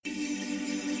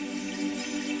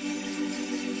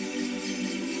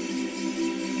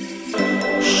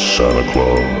Santa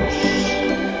Claus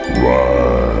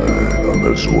ride on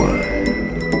his way.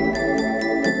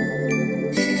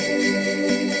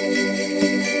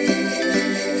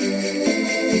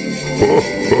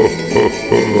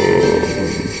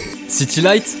 City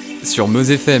Light sur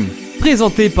Meuse FM,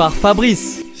 présenté par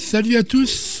Fabrice. Salut à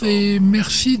tous et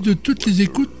merci de toutes les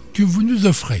écoutes que vous nous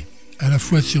offrez, à la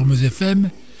fois sur Meuse FM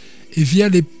et via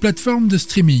les plateformes de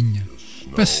streaming.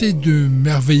 Passez de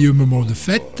merveilleux moments de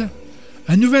fête.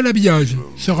 Un nouvel habillage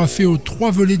sera fait aux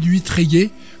 3 volets du 8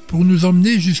 rayé pour nous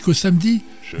emmener jusqu'au samedi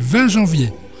 20 janvier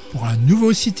pour un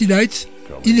nouveau City Lights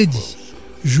inédit.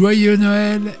 Joyeux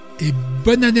Noël et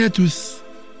bonne année à tous.